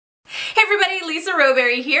Lisa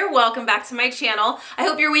Rowberry here. Welcome back to my channel. I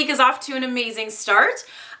hope your week is off to an amazing start.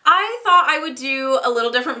 I thought I would do a little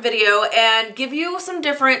different video and give you some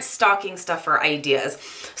different stocking stuffer ideas.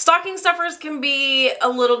 Stocking stuffers can be a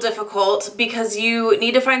little difficult because you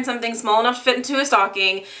need to find something small enough to fit into a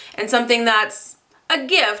stocking and something that's a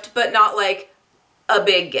gift but not like a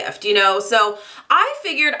big gift, you know? So I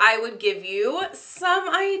figured I would give you some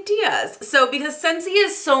ideas. So because Scentsy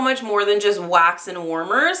is so much more than just wax and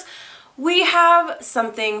warmers, we have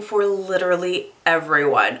something for literally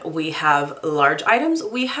everyone. We have large items,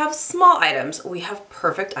 we have small items, we have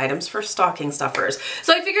perfect items for stocking stuffers.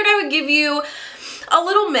 So I figured I would give you a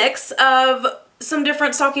little mix of some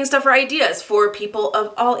different stocking stuffer ideas for people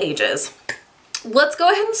of all ages. Let's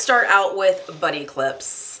go ahead and start out with buddy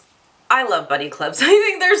clips. I love buddy clips. I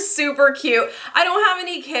think they're super cute. I don't have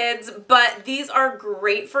any kids, but these are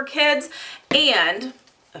great for kids, and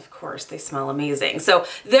of course they smell amazing. So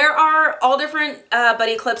there are all different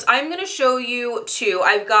buddy clips. I'm gonna show you two.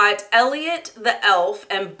 I've got Elliot the Elf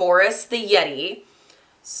and Boris the Yeti.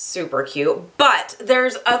 Super cute, but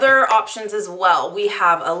there's other options as well. We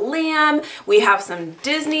have a lamb, we have some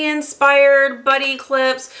Disney inspired buddy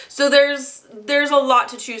clips. So there's a lot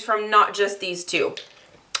to choose from, not just these two.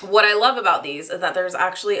 What I love about these is that there's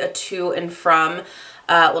actually a to and from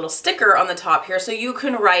little sticker on the top here. So you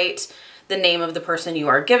can write the name of the person you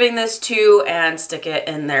are giving this to and stick it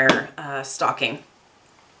in their stocking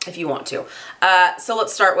if you want to. So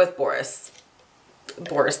let's start with Boris.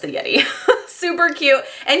 Boris the Yeti. Super cute.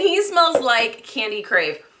 And he smells like Candy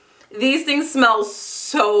Crave. These things smell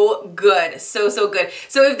so good. So good.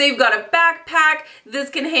 So if they've got a backpack, this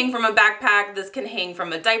can hang from a backpack. This can hang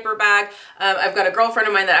from a diaper bag. I've got a girlfriend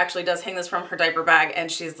of mine that actually does hang this from her diaper bag. And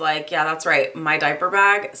she's like, yeah, that's right. My diaper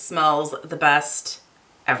bag smells the best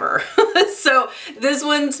ever. So this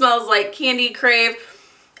one smells like Candy Crave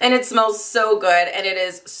and it smells so good, and it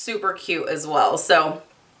is super cute as well. So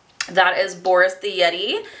that is Boris the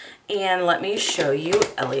Yeti. And let me show you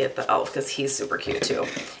Elliot the Elf because he's super cute too.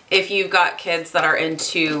 If you've got kids that are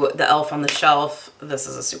into the Elf on the Shelf, this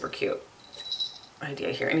is a super cute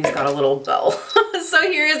idea here. And he's got a little bell. So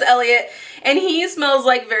here is Elliot, and he smells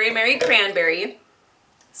like Very Merry Cranberry.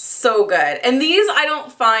 So good. And these I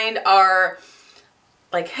don't find are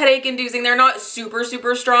like headache inducing. They're not super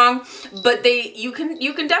strong, but you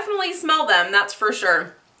can definitely smell them, that's for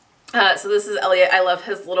sure. So this is Elliot. I love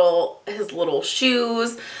his little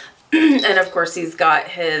shoes. And of course he's got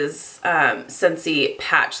his Scentsy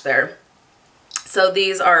patch there. So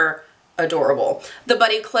these are adorable. The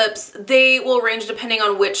buddy clips, they will range depending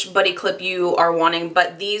on which buddy clip you are wanting,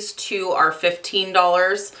 but these two are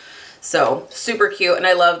 $15. So super cute. And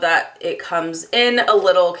I love that it comes in a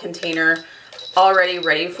little container already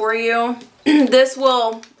ready for you. This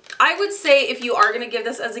will, I would say, if you are going to give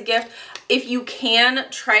this as a gift, if you can,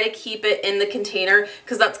 try to keep it in the container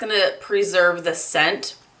because that's going to preserve the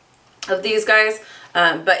scent of these guys.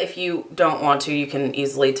 But if you don't want to, you can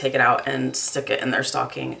easily take it out and stick it in their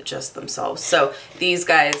stocking just themselves. So these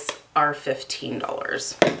guys are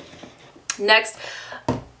 $15. Next,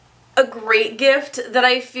 a great gift that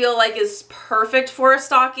I feel like is perfect for a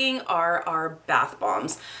stocking are our bath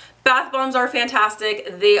bombs. Bath bombs are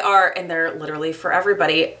fantastic. They are, and they're literally for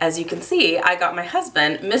everybody. As you can see, I got my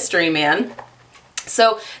husband, Mystery Man.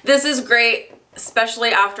 So this is great,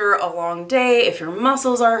 especially after a long day, if your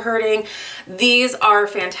muscles are hurting. These are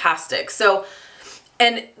fantastic. So,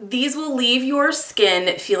 and these will leave your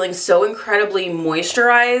skin feeling so incredibly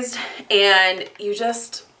moisturized, and you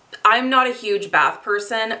just, I'm not a huge bath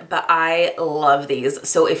person, but I love these.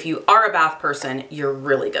 So if you are a bath person, you're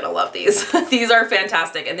really gonna love these. These are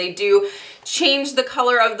fantastic, and they do change the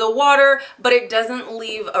color of the water, but it doesn't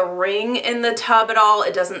leave a ring in the tub at all.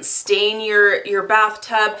 It doesn't stain your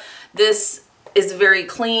bathtub. This is very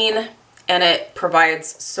clean, and it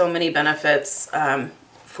provides so many benefits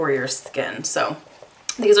for your skin. So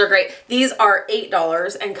these are great. These are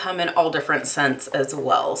 $8 and come in all different scents as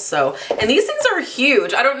well. So, and these things are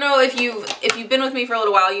huge. I don't know if you've been with me for a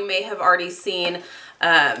little while, you may have already seen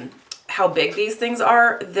how big these things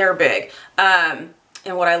are. They're big. And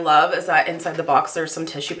what I love is that inside the box there's some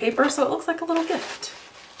tissue paper, so it looks like a little gift.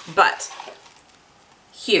 But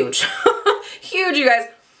huge. Huge, you guys.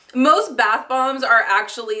 Most bath bombs are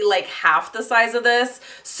actually like half the size of this.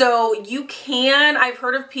 So you can, I've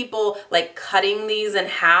heard of people like cutting these in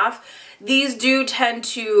half. These do tend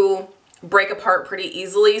to break apart pretty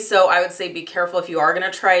easily. So I would say be careful if you are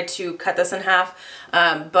gonna try to cut this in half,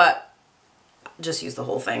 but just use the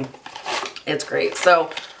whole thing. It's great. So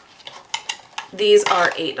these are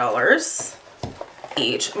 $8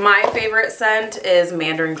 each. My favorite scent is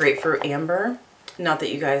Mandarin Grapefruit Amber. Not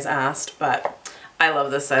that you guys asked, but I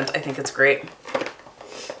love this scent. I think it's great.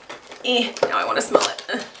 Now I want to smell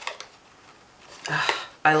it.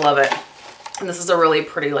 I love it. And this is a really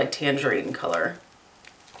pretty like tangerine color.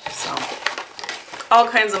 So all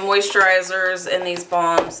kinds of moisturizers in these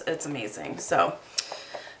balms. It's amazing. So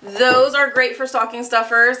those are great for stocking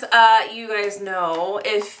stuffers. You guys know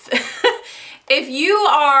if if you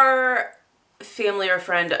are family or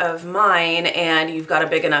friend of mine and you've got a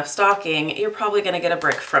big enough stocking, you're probably gonna get a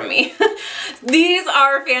brick from me. These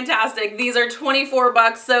are fantastic. These are 24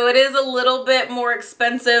 bucks, so it is a little bit more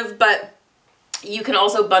expensive, but you can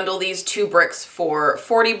also bundle these 2 bricks for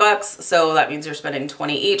 40 bucks, so that means you're spending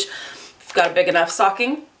 20 each. If you've got a big enough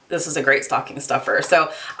stocking, this is a great stocking stuffer.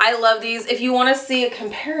 So I love these. If you want to see a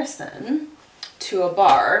comparison to a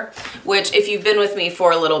bar, which if you've been with me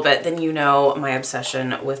for a little bit, then you know my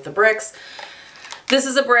obsession with the bricks. This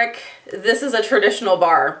is a brick. This is a traditional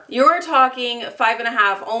bar. You're talking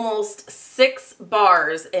 5.5, almost 6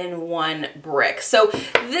 bars in 1 brick. So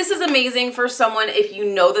this is amazing for someone if you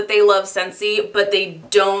know that they love Scentsy, but they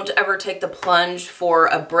don't ever take the plunge for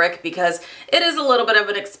a brick because it is a little bit of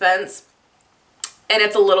an expense and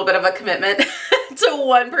it's a little bit of a commitment to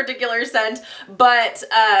one particular scent. But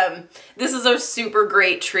this is a super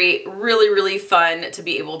great treat. Really, really fun to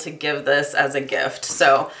be able to give this as a gift.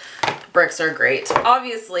 So bricks are great.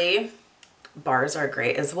 Obviously, bars are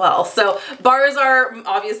great as well. So bars are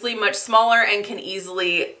obviously much smaller and can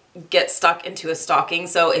easily get stuck into a stocking.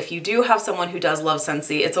 So if you do have someone who does love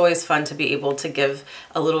Scentsy, it's always fun to be able to give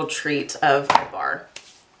a little treat of a bar.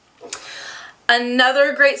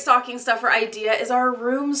 Another great stocking stuffer idea is our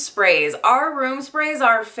room sprays. Our room sprays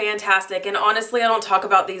are fantastic, and honestly, I don't talk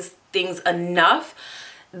about these things enough.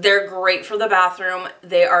 They're great for the bathroom.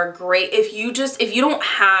 They are great if you don't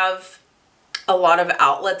have a lot of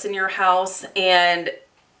outlets in your house,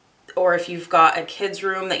 or if you've got a kid's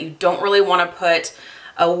room that you don't really want to put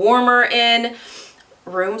a warmer in.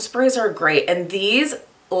 Room sprays are great, and these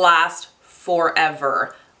last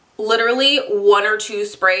forever. Literally 1 or 2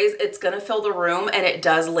 sprays, it's gonna fill the room, and it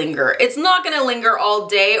does linger. It's not gonna linger all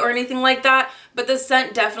day or anything like that, but the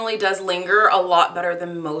scent definitely does linger a lot better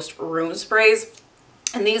than most room sprays.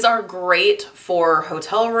 And these are great for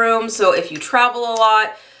hotel rooms. So if you travel a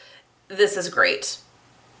lot, this is great.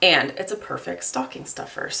 And it's a perfect stocking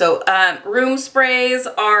stuffer. So room sprays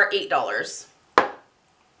are $8.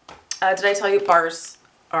 Did I tell you bars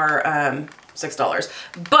are $6?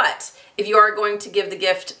 But if you are going to give the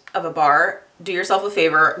gift of a bar, do yourself a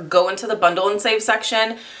favor, go into the bundle and save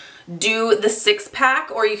section, do the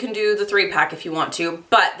 6-pack, or you can do the 3-pack if you want to,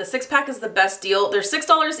 but the 6-pack is the best deal. They're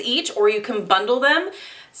 $6 each, or you can bundle them,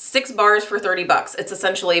 6 bars for 30 bucks. It's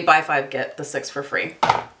essentially buy 5, get the 6 for free.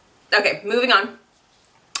 Okay, moving on.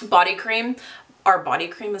 Body cream. Our body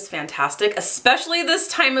cream is fantastic, especially this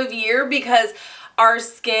time of year because our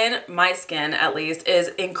skin, my skin at least, is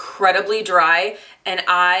incredibly dry, and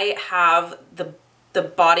I have the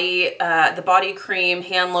body cream,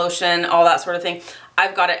 hand lotion, all that sort of thing.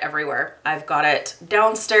 I've got it everywhere. I've got it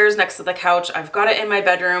downstairs next to the couch. I've got it in my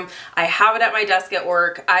bedroom. I have it at my desk at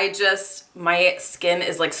work. My skin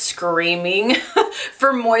is like screaming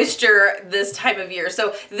for moisture this time of year.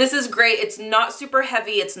 So this is great. It's not super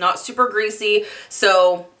heavy. It's not super greasy.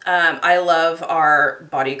 So I love our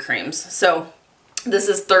body creams. So this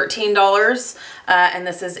is $13 and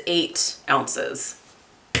this is 8 ounces.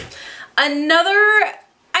 Another,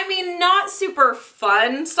 I mean, not super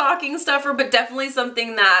fun stocking stuffer, but definitely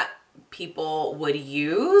something that people would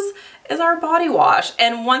use is our body wash.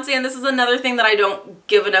 And once again, this is another thing that I don't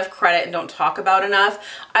give enough credit and don't talk about enough.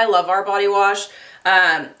 I love our body wash.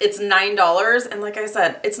 It's $9, and like I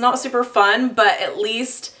said, it's not super fun, but at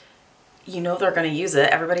least you know they're gonna use it.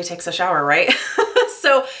 Everybody takes a shower, right?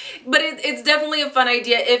 So, but it's definitely a fun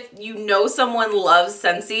idea if you know someone loves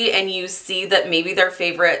Scentsy and you see that maybe their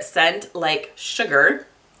favorite scent, like sugar,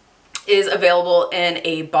 is available in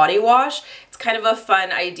a body wash. It's kind of a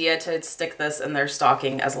fun idea to stick this in their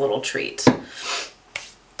stocking as a little treat.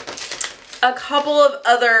 A couple of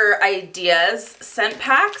other ideas. Scent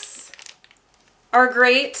packs are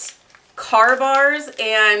great. Car bars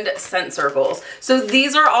and scent circles. So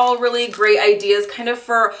these are all really great ideas kind of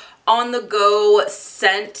for on-the-go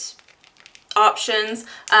scent options.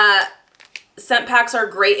 Scent packs are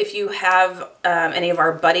great if you have any of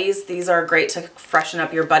our buddies. These are great to freshen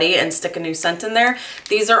up your buddy and stick a new scent in there.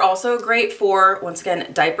 These are also great for, once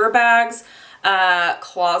again, diaper bags,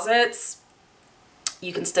 closets.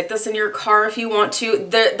 You can stick this in your car if you want to.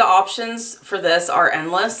 The options for this are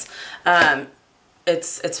endless.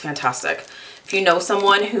 It's fantastic. If you know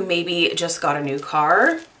someone who maybe just got a new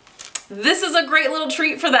car, this is a great little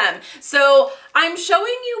treat for them. So I'm showing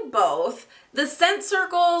you both. The scent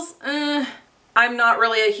circles, I'm not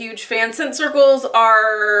really a huge fan. Scent circles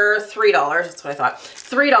are $3. That's what I thought.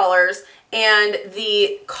 $3. And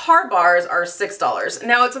the car bars are $6.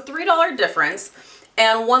 Now it's a $3 difference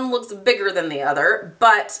and one looks bigger than the other,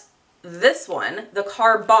 but this one, the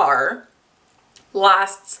car bar,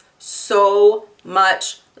 lasts so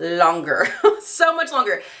much longer. So much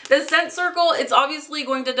longer. The scent circle, it's obviously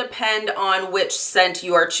going to depend on which scent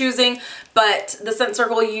you are choosing, but the scent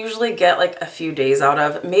circle you usually get like a few days out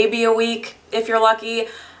of, maybe a week if you're lucky.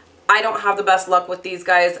 I don't have the best luck with these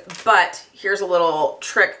guys, but here's a little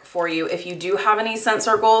trick for you. If you do have any scent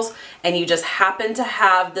circles and you just happen to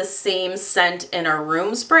have the same scent in a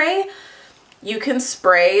room spray, you can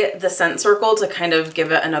spray the scent circle to kind of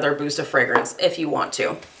give it another boost of fragrance if you want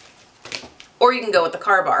to. Or you can go with the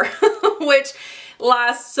car bar, which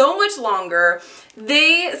lasts so much longer.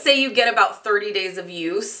 They say you get about 30 days of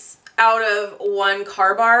use out of one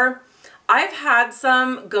car bar. I've had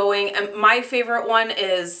some going, and my favorite one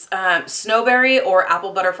is Snowberry or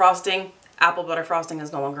apple butter frosting. Apple butter frosting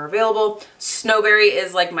is no longer available. Snowberry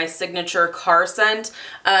is like my signature car scent.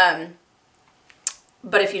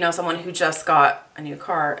 But if you know someone who just got a new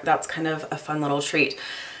car, that's kind of a fun little treat.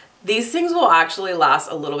 These things will actually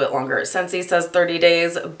last a little bit longer. Scentsy says 30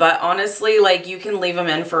 days, but honestly, like you can leave them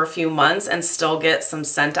in for a few months and still get some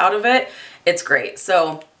scent out of it. It's great.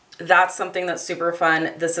 So that's something that's super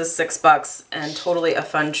fun. This is $6 and totally a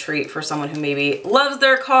fun treat for someone who maybe loves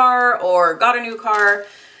their car or got a new car.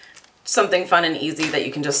 Something fun and easy that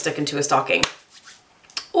you can just stick into a stocking.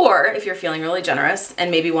 Or if you're feeling really generous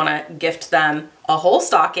and maybe want to gift them a whole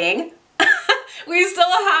stocking, we still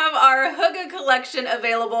have our Hygge collection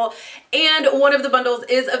available, and one of the bundles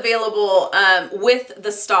is available with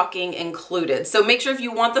the stocking included. So make sure if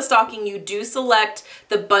you want the stocking, you do select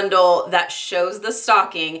the bundle that shows the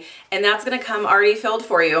stocking, and that's going to come already filled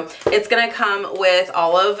for you. It's going to come with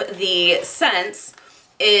all of the scents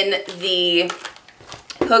in the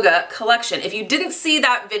Hygge collection. If you didn't see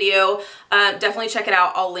that video, definitely check it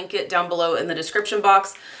out. I'll link it down below in the description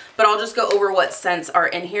box. But I'll just go over what scents are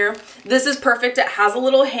in here. This is perfect. It has a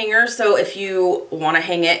little hanger, so if you want to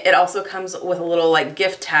hang it, it also comes with a little like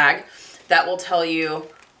gift tag that will tell you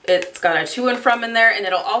it's got a to and from in there, and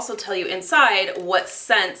it'll also tell you inside what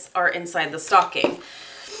scents are inside the stocking.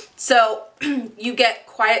 So you get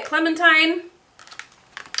Quiet Clementine,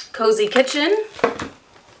 Cozy Kitchen,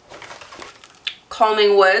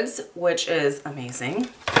 Calming Woods, which is amazing,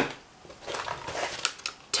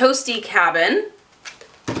 Toasty Cabin,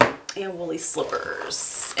 and Woolly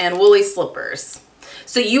Slippers.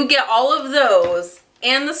 So you get all of those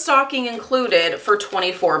and the stocking included for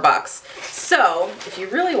 $24. So if you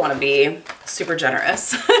really want to be super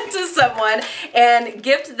generous to someone and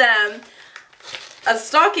gift them a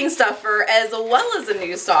stocking stuffer as well as a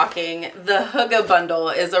new stocking, the Hygge bundle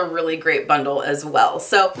is a really great bundle as well.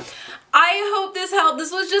 So I hope this helped.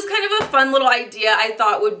 This was just kind of a fun little idea I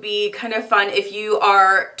thought would be kind of fun if you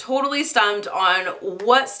are totally stumped on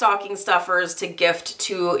what stocking stuffers to gift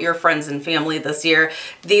to your friends and family this year.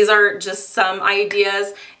 These are just some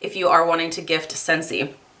ideas if you are wanting to gift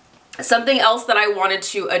Scentsy. Something else that I wanted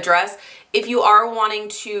to address, if you are wanting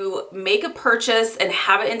to make a purchase and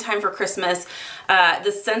have it in time for Christmas, the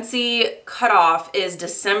Scentsy cutoff is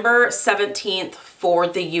December 17th for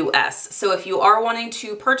the US. So if you are wanting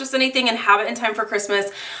to purchase anything and have it in time for Christmas,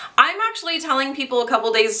 I'm actually telling people a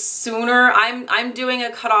couple days sooner. I'm doing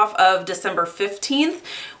a cutoff of December 15th,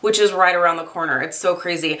 which is right around the corner. It's so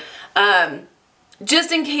crazy.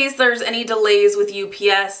 Just in case there's any delays with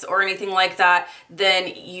UPS or anything like that,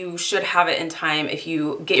 then you should have it in time if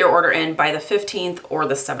you get your order in by the 15th or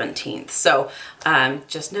the 17th. So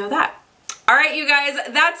just know that. All right, you guys,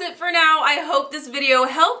 that's it for now. I hope this video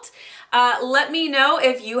helped. Let me know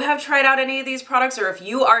if you have tried out any of these products or if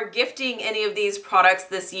you are gifting any of these products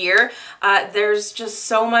this year. There's just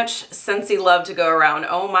so much Scentsy love to go around.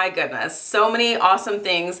 Oh my goodness. So many awesome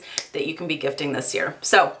things that you can be gifting this year.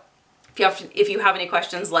 So if you have any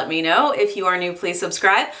questions, let me know. If you are new, please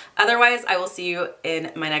subscribe. Otherwise, I will see you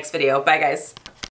in my next video. Bye, guys.